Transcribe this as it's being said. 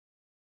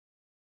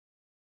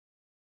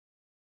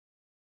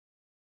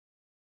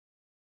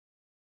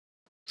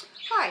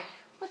Hi,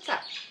 what's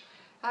up?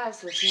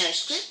 This is No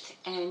Script,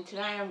 and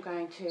today I'm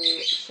going to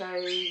show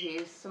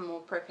you some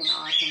more prepping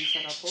items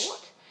that I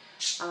bought.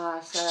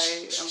 So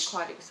I'm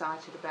quite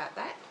excited about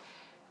that,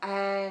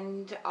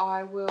 and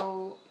I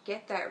will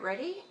get that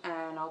ready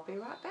and I'll be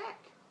right back.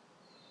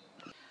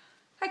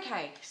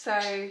 Okay, so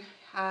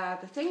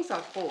the things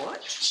I've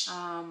bought,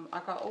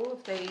 I got all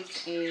of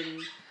these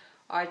in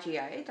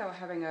IGA. They were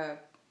having a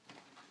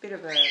bit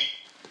of a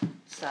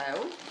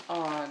sale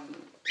on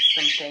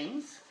some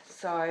things.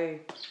 So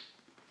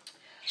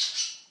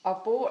I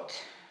bought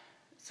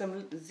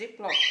some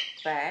Ziploc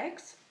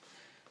bags.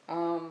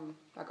 I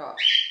got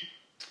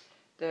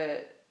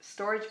the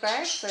storage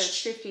bag, so it's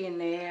 50 in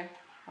there.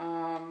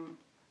 I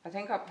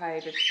think I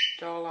paid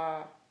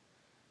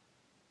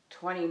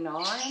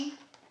 $1.29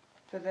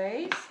 for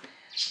these.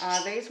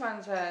 These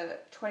ones are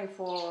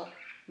 24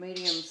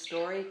 medium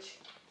storage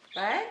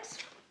bags.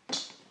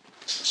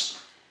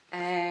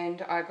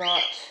 And I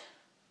got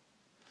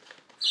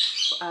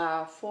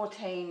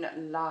 14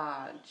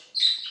 large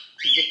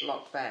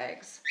Ziploc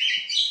bags.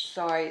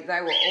 So they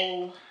were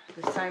all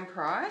the same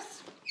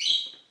price.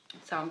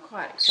 So I'm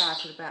quite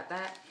excited about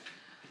that.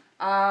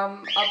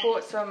 I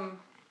bought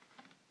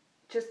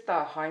just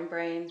the home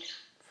brand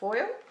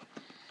foil.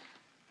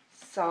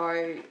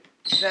 So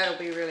that'll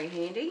be really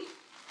handy.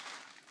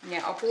 Now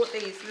I bought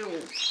these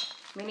little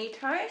mini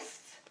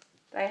toasts.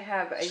 They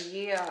have a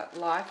year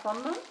life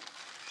on them.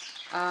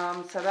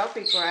 So they'll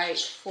be great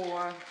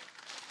for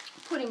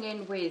putting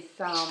in with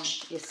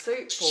your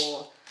soup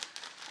or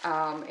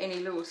any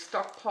little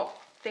stock pot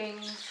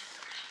things.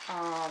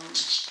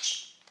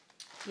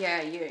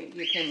 Yeah,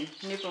 you can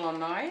nibble on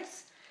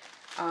those.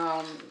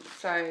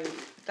 So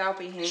they'll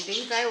be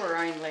handy. They were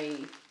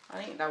only,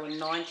 I think they were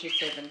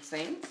 97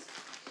 cents.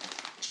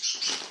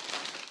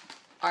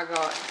 I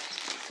got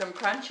some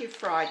crunchy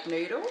fried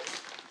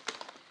noodles.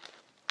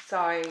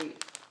 So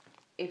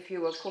if you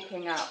were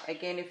cooking up,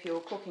 again, if you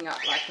were cooking up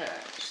like a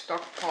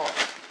stock pot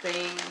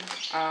thing,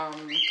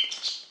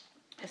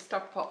 a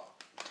stock pot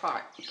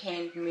type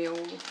canned meal,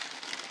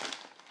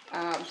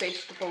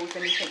 vegetables,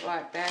 anything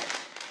like that,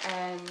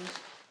 and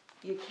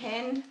you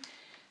can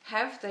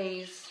have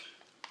these,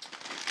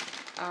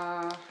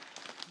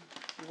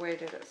 where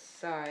did it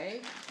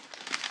say?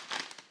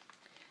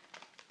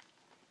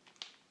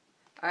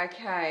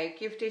 Okay,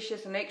 give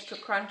dishes an extra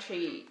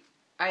crunchy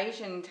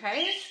Asian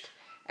taste.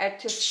 Add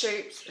to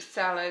soups,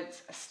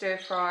 salads, stir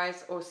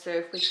fries, or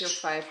serve with your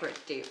favourite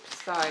dip.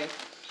 So,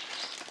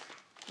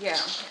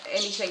 yeah,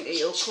 anything that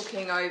you're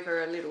cooking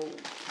over a little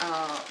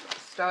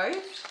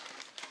stove,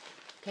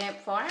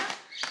 campfire,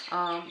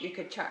 you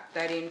could chuck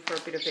that in for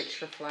a bit of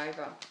extra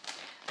flavour.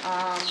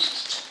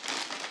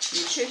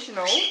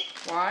 Nutritional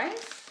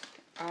wise,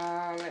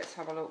 let's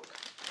have a look.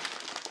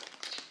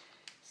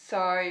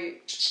 So,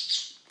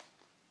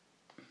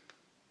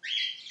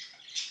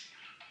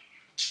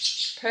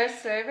 per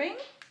serving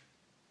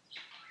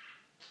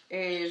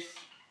is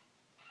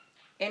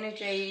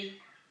energy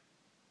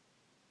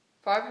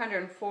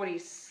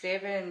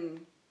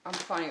 547. I'm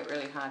finding it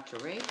really hard to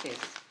read this.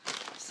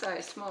 It's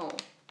so small.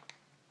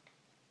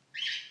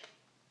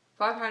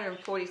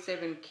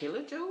 547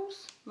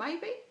 kilojoules,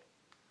 maybe?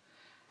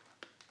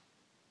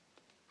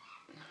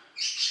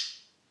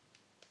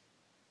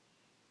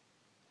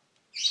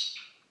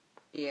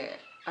 Yeah,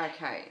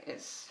 okay,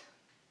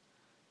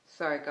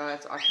 sorry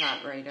guys, I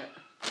can't read it.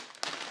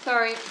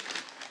 Sorry,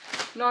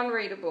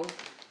 non-readable.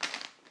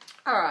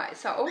 Alright,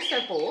 so I also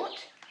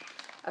bought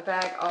a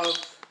bag of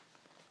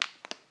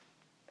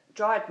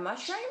dried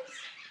mushrooms.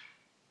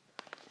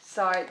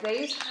 So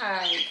these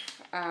have,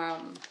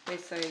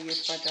 where's the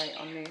use by date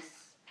on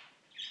this?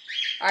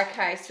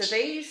 Okay, so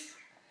these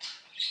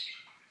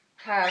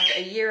have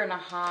a 1.5 year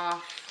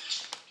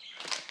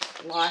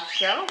life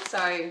shelf.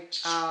 So,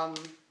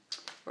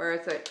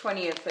 whereas the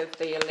 20th of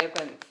the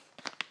 11th,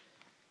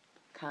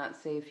 can't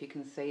see if you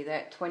can see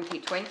that,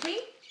 2020.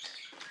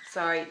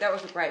 So that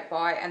was a great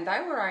buy, and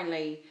they were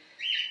only,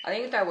 I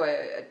think they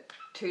were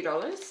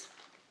 $2.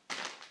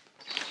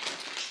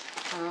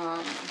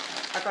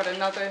 I got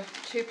another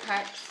 2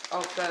 packs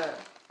of the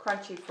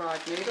crunchy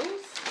fried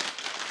noodles.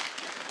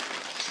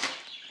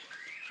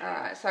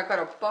 Alright, so I got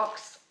a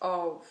box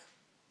of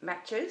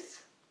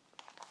matches.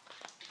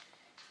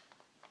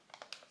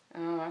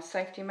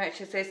 Safety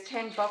matches, there's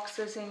 10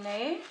 boxes in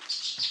there.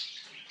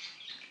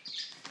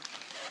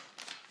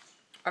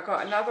 I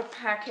got another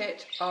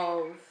packet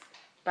of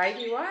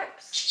baby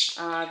wipes.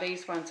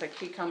 These ones are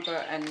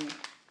cucumber and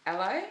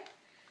aloe.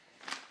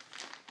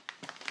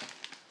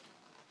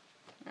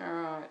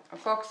 Alright, a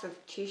box of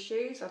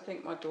tissues. I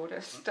think my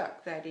daughter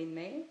stuck that in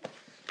there.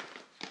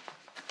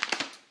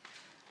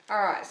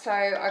 Alright, so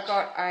I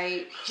got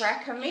a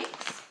cracker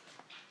mix.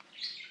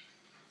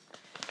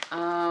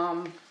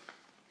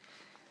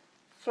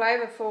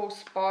 Flavourful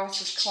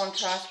spices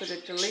contrast with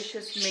a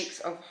delicious mix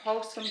of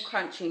wholesome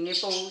crunchy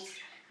nibbles,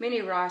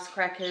 mini rice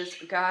crackers,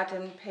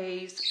 garden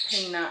peas,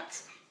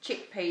 peanuts,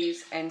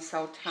 chickpeas and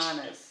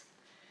sultanas.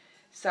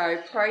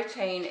 So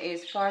protein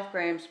is 5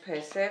 grams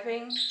per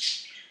serving.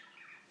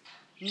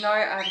 no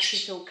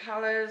artificial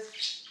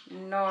colours,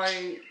 no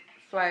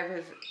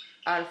flavours,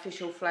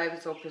 artificial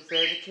flavours or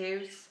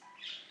preservatives.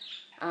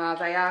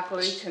 They are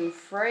gluten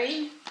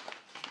free.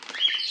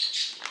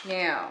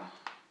 Now,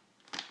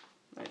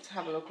 let's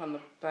have a look on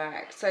the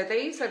back. So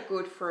these are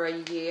good for a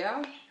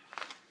year.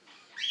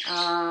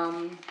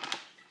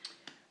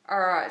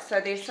 Alright,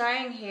 so they're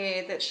saying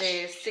here that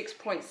there's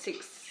 6.6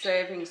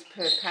 servings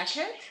per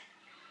packet.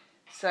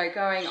 So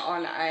going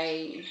on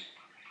a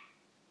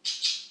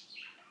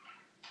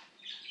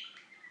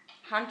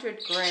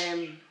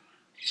 100-gram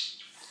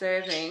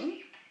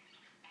serving,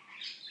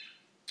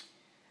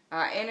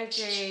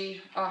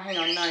 energy, oh hang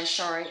on, no,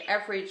 sorry,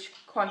 average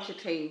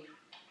quantity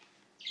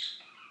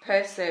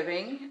per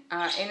serving,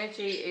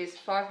 energy is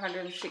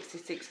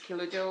 566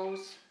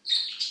 kilojoules,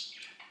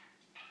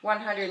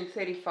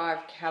 135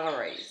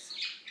 calories.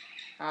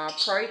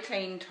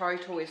 Protein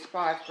total is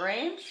 5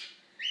 grams.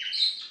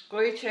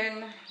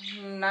 Gluten,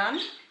 none.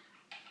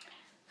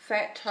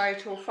 Fat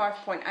total,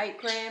 5.8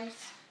 grams.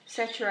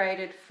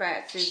 Saturated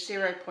fats is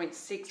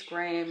 0.6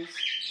 grams.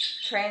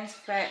 Trans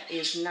fat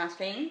is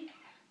nothing.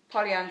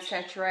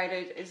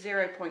 Polyunsaturated is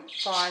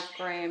 0.5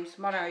 grams.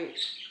 Mono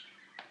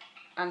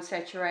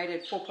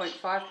unsaturated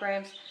 4.5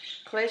 grams.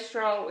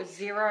 Cholesterol is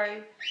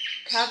 0.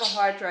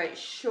 Carbohydrate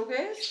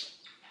sugars,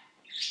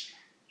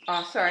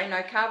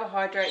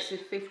 carbohydrates is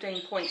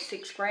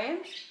 15.6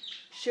 grams.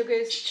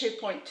 Sugars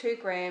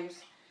 2.2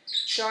 grams.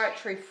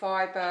 Dietary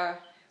fibre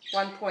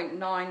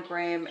 1.9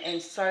 gram,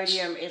 and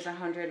sodium is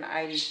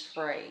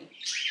 183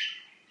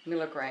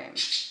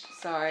 milligrams.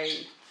 So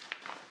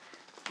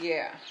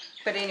yeah,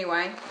 but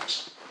anyway,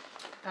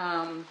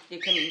 you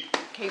can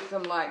keep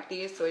them like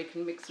this, or you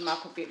can mix them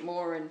up a bit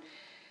more and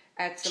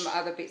add some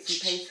other bits and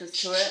pieces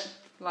to it,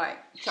 like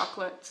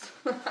chocolates,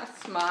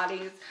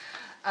 Smarties,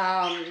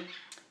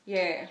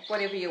 yeah,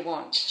 whatever you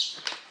want.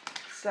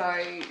 So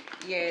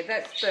yeah,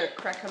 that's the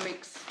cracker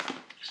mix.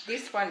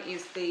 This one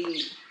is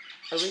the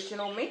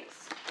original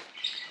mix.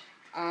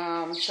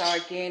 So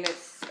again,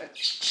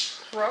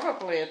 it's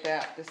probably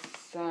about the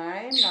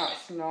same. No,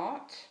 it's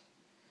not.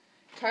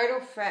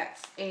 Total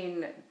fats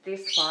in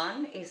this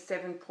one is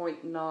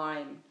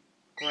 7.9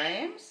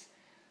 grams,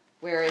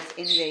 whereas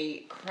in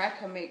the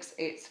cracker mix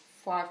it's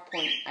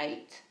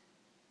 5.8.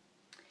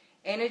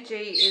 Energy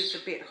is a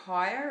bit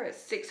higher.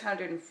 It's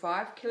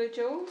 605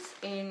 kilojoules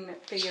in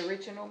the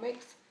original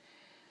mix.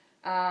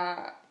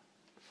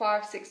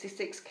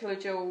 566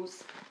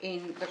 kilojoules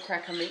in the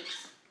cracker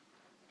mix.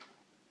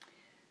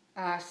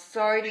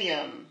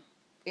 Sodium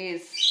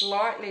is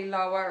slightly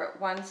lower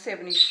at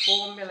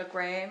 174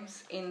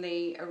 milligrams in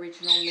the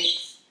original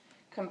mix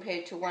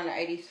compared to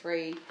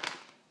 183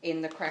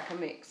 in the cracker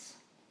mix.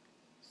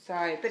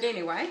 So, but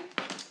anyway,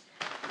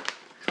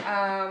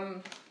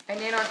 and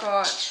then I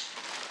got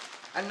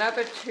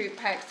another 2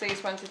 packs.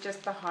 These ones are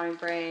just the home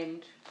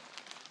brand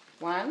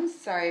ones.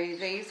 So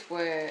these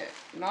were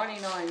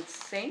 99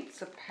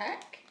 cents a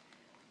pack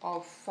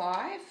of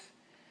 5.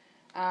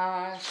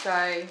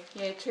 So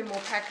yeah, 2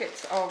 more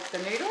packets of the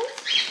noodles.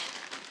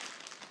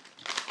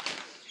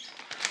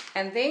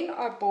 And then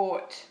I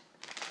bought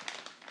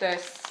the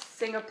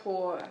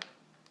Singapore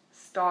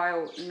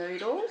style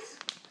noodles.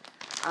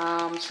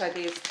 So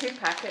there's 2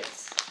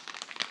 packets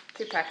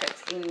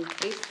in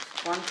this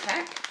one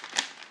pack.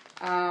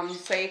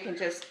 So you can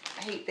just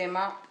heat them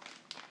up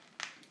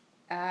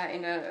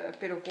in a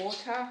bit of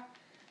water.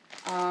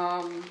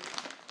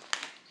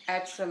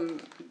 Add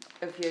some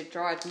of your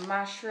dried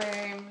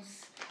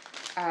mushrooms,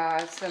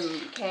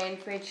 some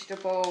canned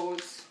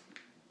vegetables,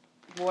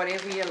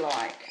 whatever you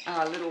like.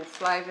 Little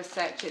flavour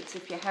sachets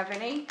if you have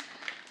any.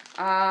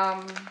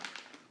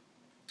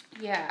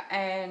 Yeah,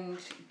 and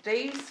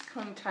these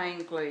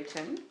contain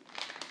gluten.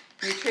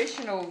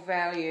 Nutritional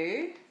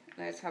value,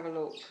 let's have a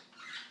look.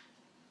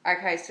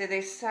 Okay, so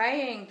they're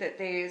saying that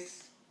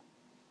there's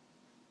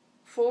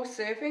 4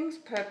 servings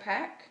per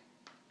pack.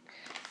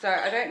 So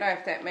I don't know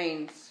if that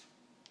means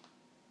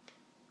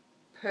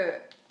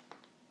per,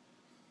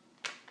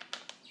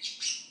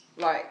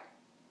 like,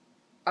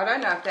 I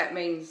don't know if that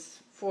means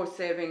 4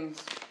 servings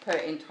per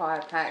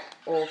entire pack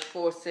or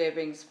 4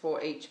 servings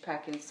for each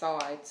pack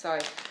inside. So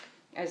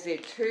as they're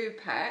 2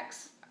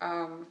 packs,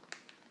 I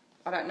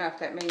don't know if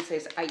that means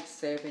there's 8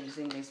 servings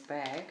in this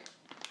bag.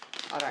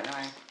 I don't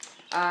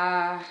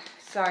know.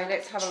 So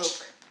let's have a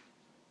look.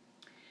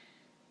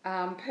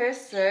 Per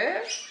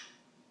serve,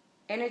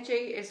 energy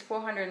is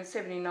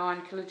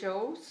 479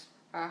 kilojoules,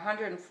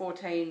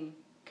 114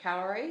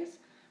 calories.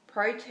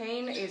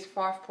 Protein is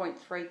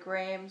 5.3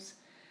 grams.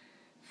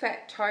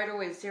 Fat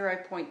total is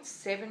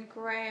 0.7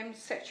 grams.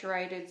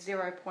 Saturated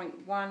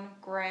 0.1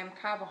 gram.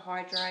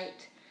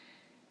 Carbohydrate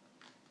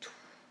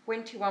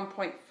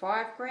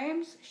 21.5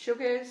 grams.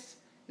 Sugars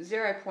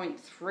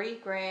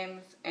 0.3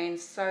 grams. And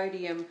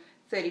sodium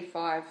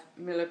 35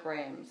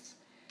 milligrams.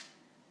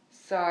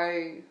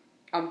 So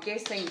I'm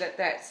guessing that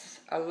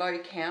that's a low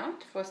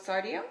count for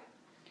sodium.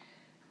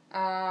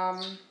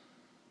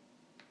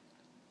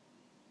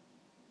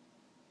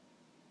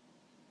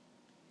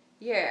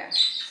 Yeah,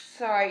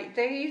 so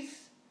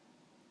these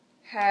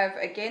have,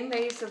 again,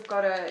 these have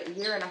got a 1.5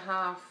 year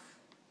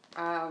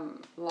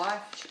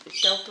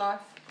shelf life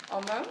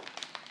on them.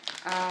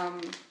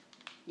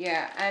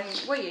 Yeah, and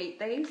we eat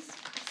these,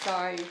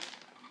 so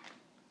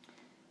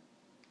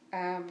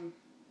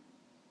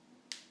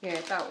yeah,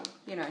 they'll,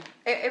 you know,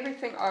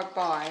 everything I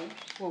buy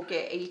will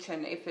get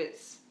eaten if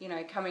it's, you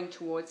know, coming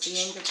towards the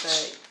end of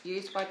the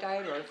use by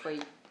date, or if we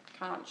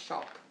can't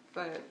shop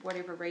for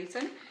whatever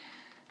reason.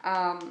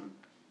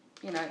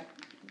 You know,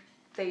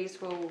 these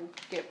will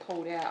get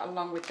pulled out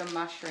along with the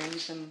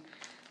mushrooms and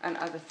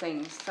other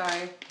things. So,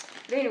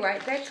 but anyway,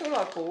 that's all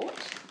I bought.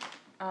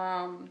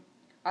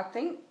 I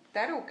think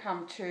that'll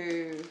come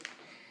to...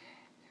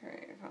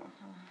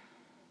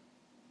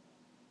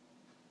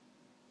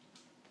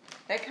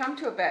 They come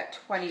to about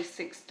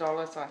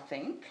 $26, I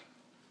think.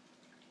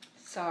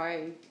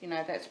 So, you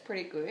know, that's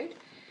pretty good.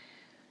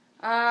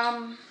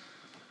 Yeah,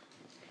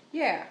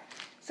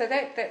 so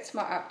that's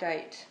my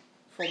update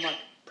for my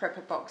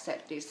prepper box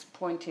at this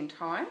point in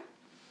time.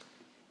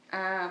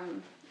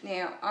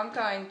 Now, I'm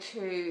going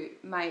to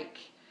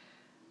make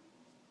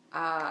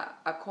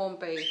a corned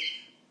beef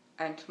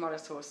and tomato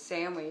sauce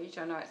sandwich.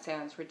 I know it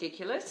sounds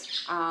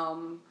ridiculous,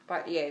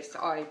 but yes,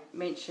 I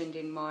mentioned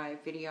in my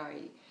video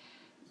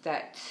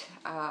that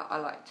I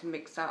like to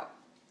mix up,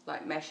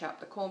 like mash up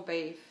the corned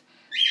beef,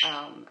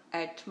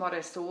 add tomato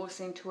sauce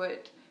into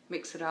it,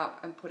 mix it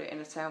up and put it in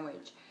a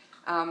sandwich.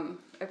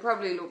 It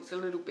probably looks a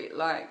little bit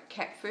like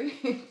cat food,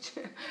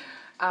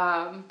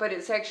 but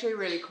it's actually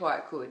really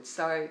quite good.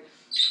 So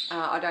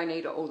I don't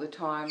eat it all the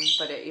time,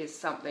 but it is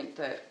something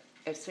that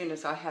as soon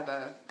as I have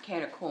a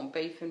can of corned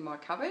beef in my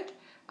cupboard,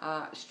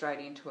 straight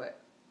into it.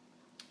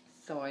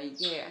 So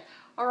yeah,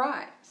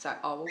 alright, so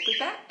I will be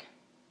back.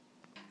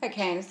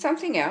 Okay, and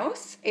something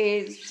else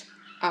is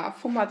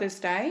for Mother's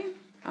Day,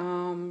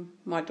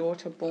 my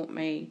daughter bought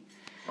me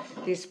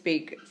this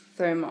big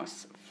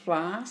Thermos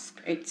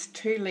flask. It's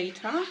 2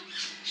 litre,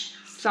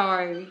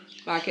 so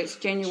like it's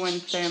genuine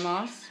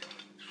Thermos.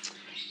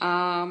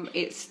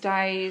 It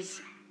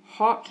stays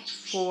hot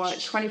for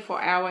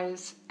 24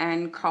 hours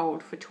and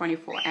cold for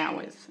 24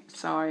 hours,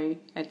 so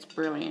it's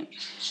brilliant.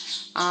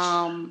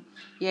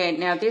 Yeah,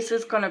 now this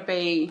is going to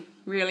be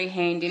really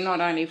handy, not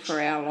only for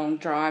our long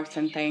drives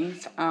and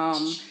things,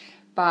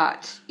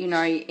 but, you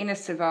know, in a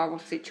survival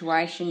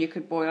situation, you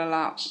could boil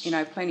up, you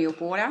know, plenty of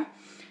water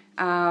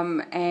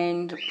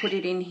and put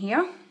it in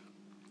here.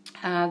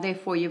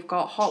 Therefore, you've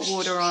got hot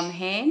water on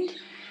hand.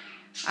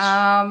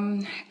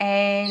 And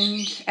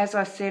as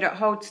I said, it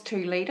holds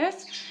 2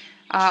 litres.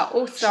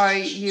 Also,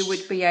 you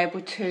would be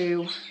able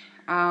to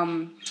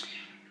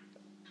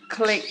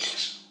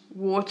collect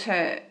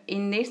water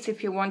in this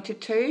if you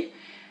wanted to,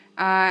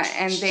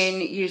 and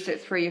then use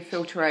it through your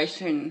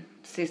filtration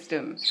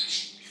system.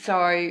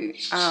 So,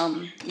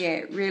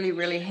 yeah, really,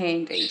 really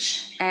handy.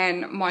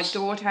 And my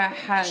daughter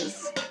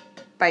has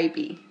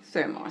baby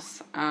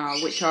Thermos,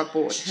 which I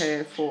bought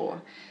her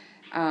for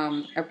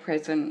a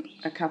present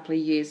a couple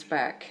of years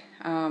back.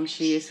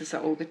 She uses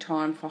it all the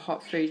time for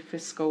hot food for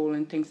school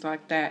and things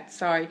like that.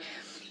 So,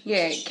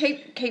 yeah,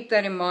 keep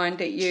that in mind,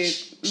 that you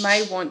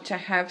may want to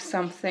have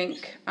something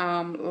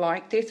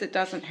like this. It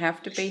doesn't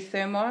have to be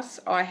Thermos.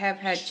 I have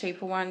had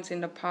cheaper ones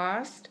in the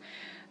past.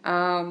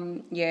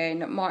 Yeah,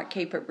 and it might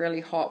keep it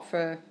really hot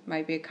for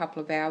maybe a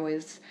couple of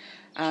hours,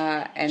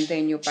 and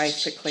then you're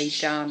basically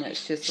done.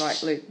 It's just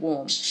like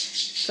lukewarm.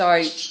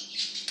 So,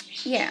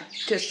 yeah,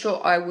 just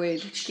thought I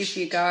would give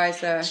you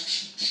guys a,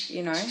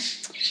 you know,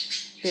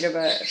 bit of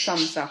a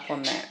thumbs up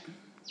on that.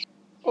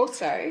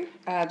 Also,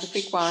 the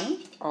big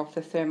one of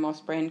the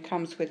Thermos brand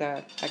comes with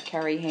a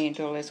carry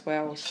handle as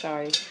well,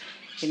 so,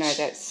 you know,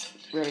 that's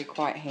really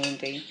quite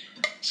handy.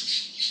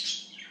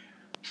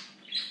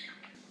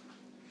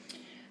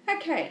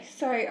 Okay,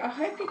 so I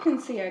hope you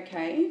can see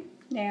okay.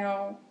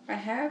 Now, I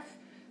have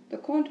the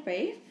corned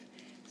beef,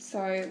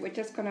 so we're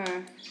just going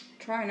to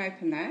try and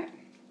open that.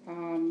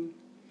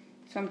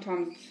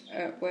 Sometimes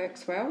it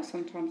works well,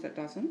 sometimes it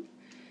doesn't.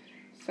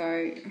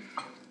 So,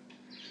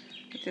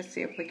 let's just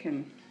see if we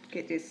can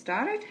get this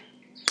started,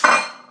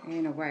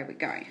 and away we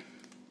go.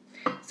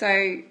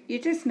 So you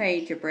just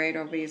need your bread,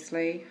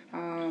 obviously,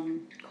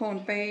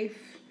 corned beef,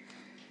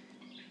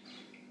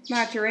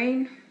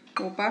 margarine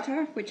or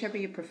butter, whichever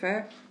you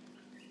prefer,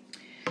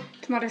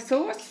 tomato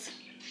sauce,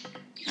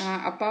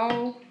 a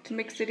bowl to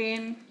mix it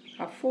in,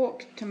 a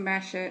fork to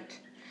mash it,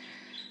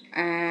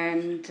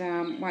 and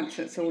once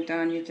it's all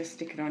done, you just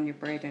stick it on your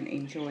bread and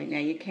enjoy. Now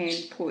you can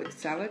put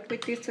salad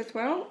with this as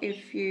well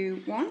if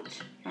you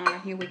want.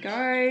 Here we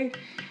go.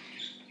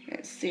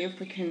 Let's see if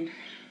we can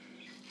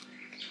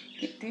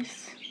get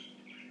this.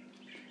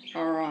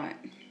 Alright,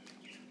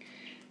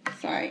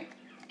 so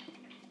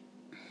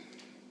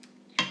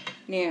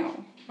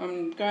now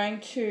I'm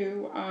going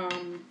to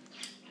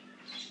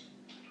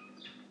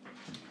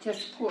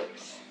just put...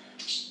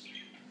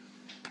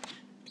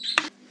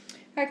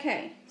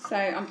 Okay, so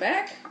I'm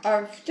back.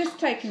 I've just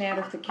taken out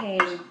of the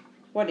can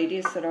what it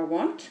is that I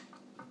want.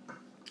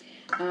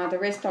 The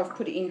rest I've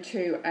put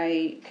into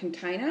a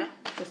container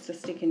just to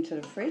stick into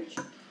the fridge.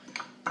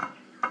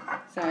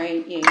 So yeah,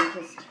 you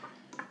just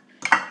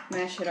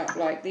mash it up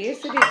like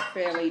this. It is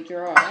fairly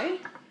dry.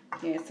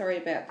 Yeah, sorry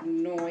about the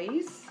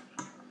noise.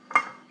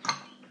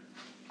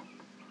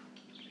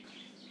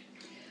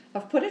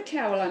 I've put a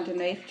towel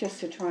underneath just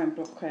to try and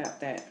block out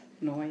that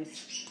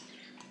noise.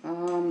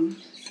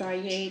 So yeah,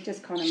 you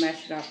just kind of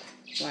mash it up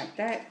like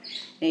that.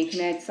 Now you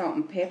can add salt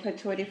and pepper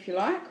to it if you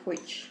like,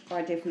 which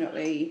I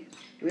definitely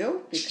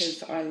will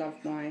because I love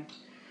my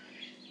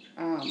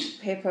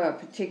pepper,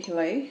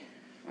 particularly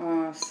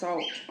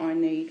salt I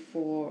need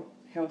for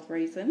health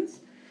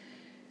reasons.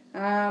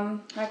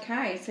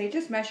 Okay, so you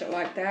just mash it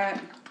like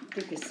that,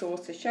 give your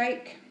sauce a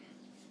shake,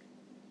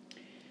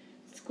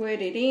 squirt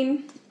it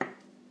in,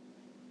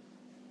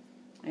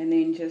 and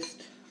then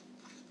just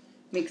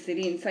mix it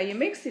in. So you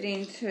mix it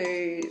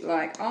into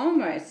like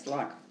almost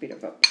like a bit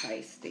of a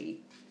pasty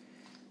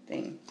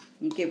thing.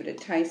 You give it a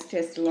taste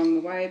test along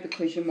the way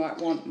because you might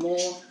want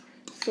more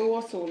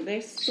sauce or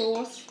less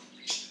sauce.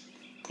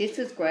 This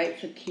is great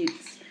for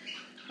kids.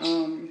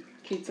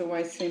 Kids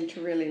always seem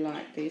to really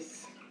like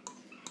this.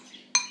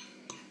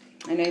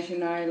 And as you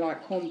know,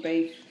 like corned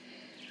beef,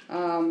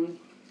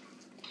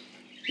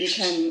 you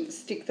can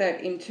stick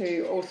that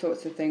into all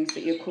sorts of things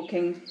that you're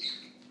cooking.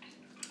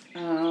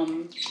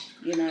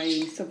 You know,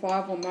 in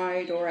survival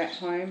mode or at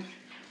home.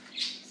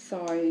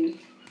 So,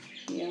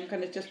 yeah, I'm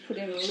going to just put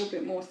in a little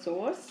bit more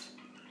sauce.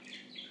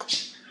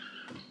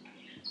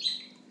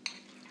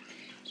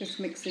 Just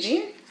mix it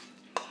in.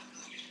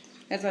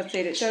 As I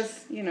said, it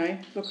does, you know,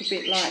 look a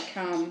bit like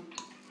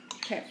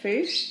cat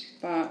food,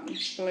 but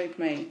believe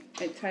me,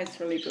 it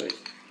tastes really good.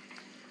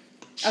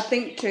 I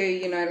think too,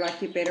 you know,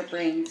 like your better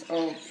brands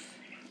of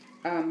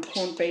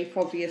corned beef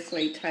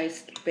obviously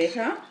taste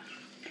better.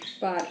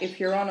 But if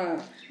you're on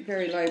a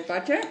very low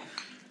budget,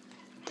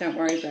 don't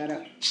worry about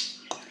it.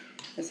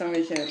 As long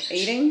as you're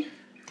eating,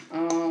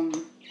 and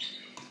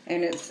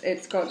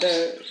it's got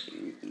the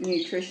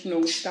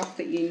nutritional stuff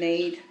that you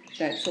need,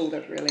 that's all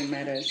that really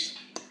matters.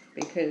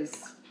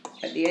 Because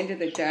at the end of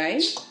the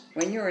day,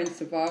 when you're in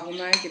survival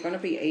mode, you're going to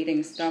be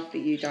eating stuff that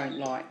you don't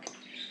like.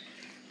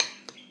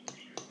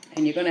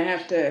 And you're going to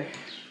have to,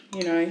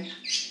 you know,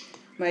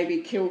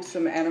 maybe kill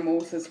some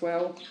animals as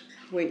well,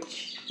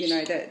 which, you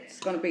know, that's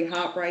going to be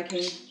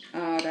heartbreaking.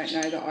 I don't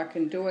know that I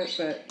can do it,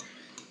 but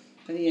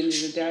at the end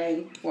of the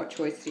day, what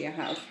choice do you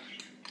have?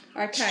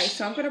 Okay,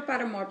 so I'm going to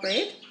butter my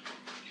bread.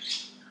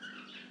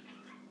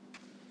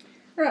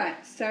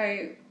 Right,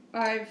 so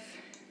I've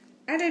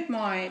added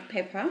my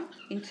pepper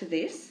into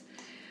this.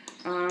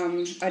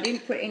 I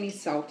didn't put any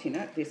salt in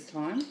it this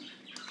time.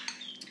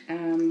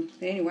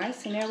 Anyway,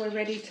 so now we're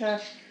ready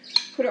to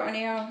put it on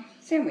our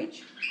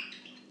sandwich.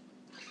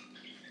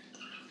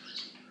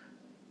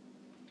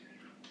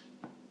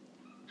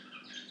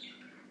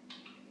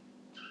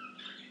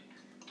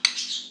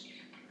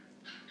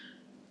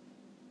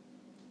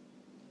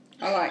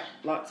 I like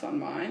lots on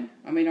mine.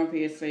 I mean,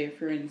 obviously, if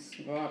you're in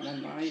survival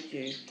mode,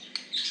 you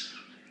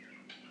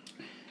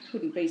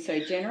wouldn't be so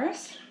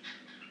generous.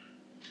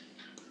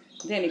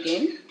 Then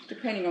again,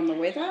 depending on the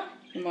weather,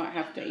 you might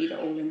have to eat it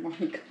all in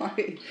one go.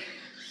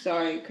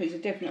 So, because you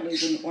definitely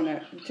wouldn't want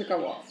it to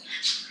go off.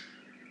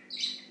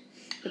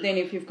 But then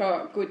if you've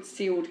got good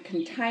sealed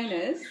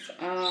containers,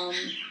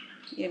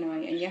 you know,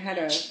 and you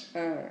had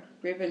a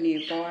river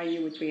nearby,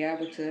 you would be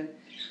able to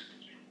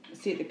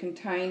set the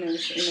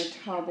containers in a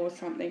tub or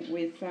something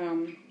with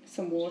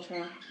some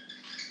water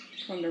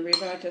from the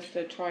river just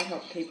to try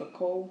help keep it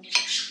cool,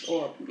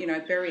 or, you know,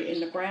 bury it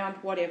in the ground,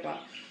 whatever.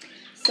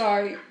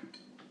 So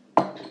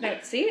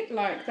that's it,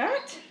 like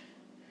that.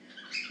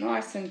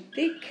 Nice and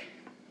thick.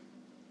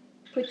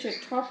 Put your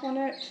top on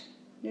it.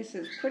 This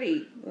is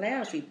pretty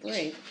lousy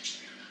bread.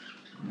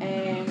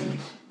 And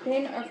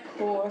then, of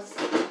course,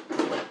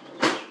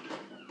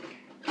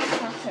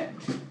 cut it.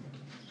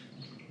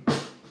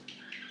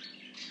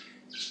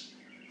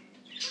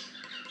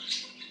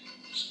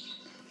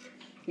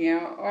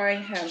 Now, I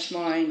have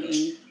mine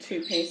in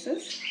 2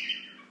 pieces.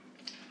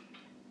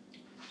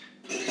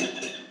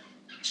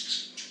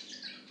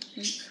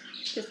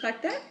 Just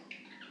like that.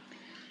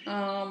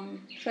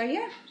 So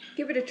yeah,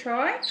 give it a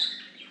try.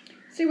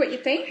 See what you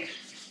think.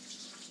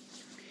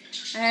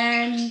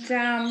 And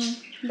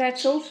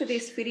that's all for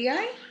this video.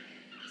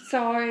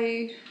 So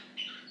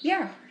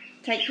yeah,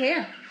 take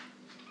care.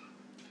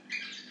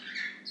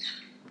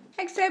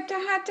 Except I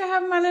had to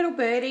have my little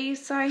birdie.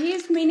 So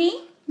here's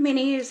Minnie.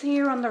 Minnie is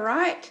here on the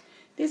right.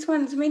 This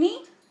one's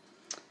Minnie.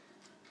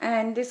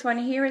 And this one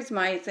here is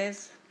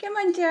Moses. Come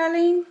on,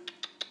 darling.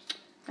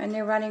 And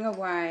they're running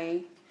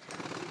away.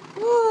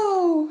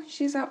 Whoa,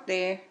 she's up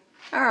there.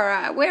 All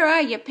right, where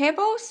are you,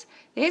 Pebbles?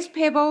 There's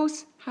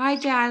Pebbles. Hi,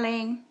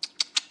 darling.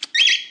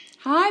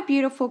 Hi,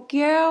 beautiful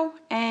girl.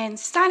 And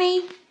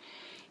Sunny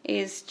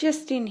is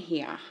just in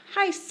here.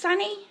 Hi,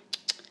 Sunny.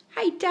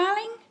 Hi,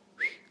 darling.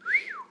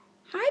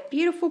 Hi,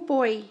 beautiful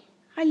boy.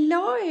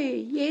 Hello.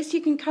 Yes,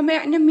 you can come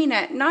out in a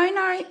minute. No.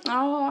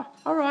 Oh,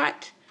 all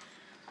right.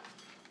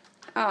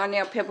 Oh,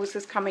 now Pebbles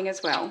is coming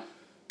as well.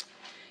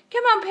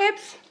 Come on,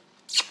 Pebs.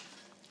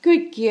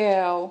 Good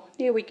girl.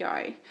 There we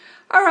go.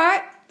 All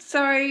right.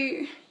 So,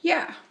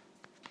 yeah.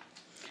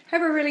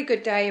 have a really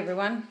good day,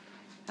 everyone.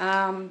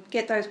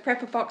 Get those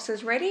prepper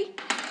boxes ready.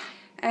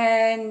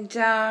 And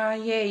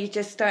yeah, you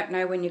just don't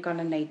know when you're going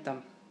to need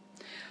them.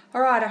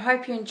 Alright, I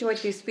hope you enjoyed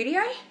this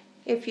video.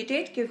 If you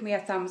did, give me a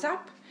thumbs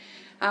up.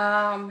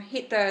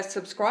 Hit the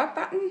subscribe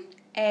button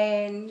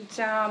and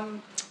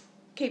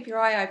keep your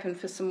eye open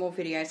for some more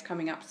videos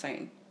coming up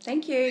soon.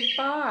 Thank you.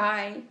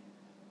 Bye.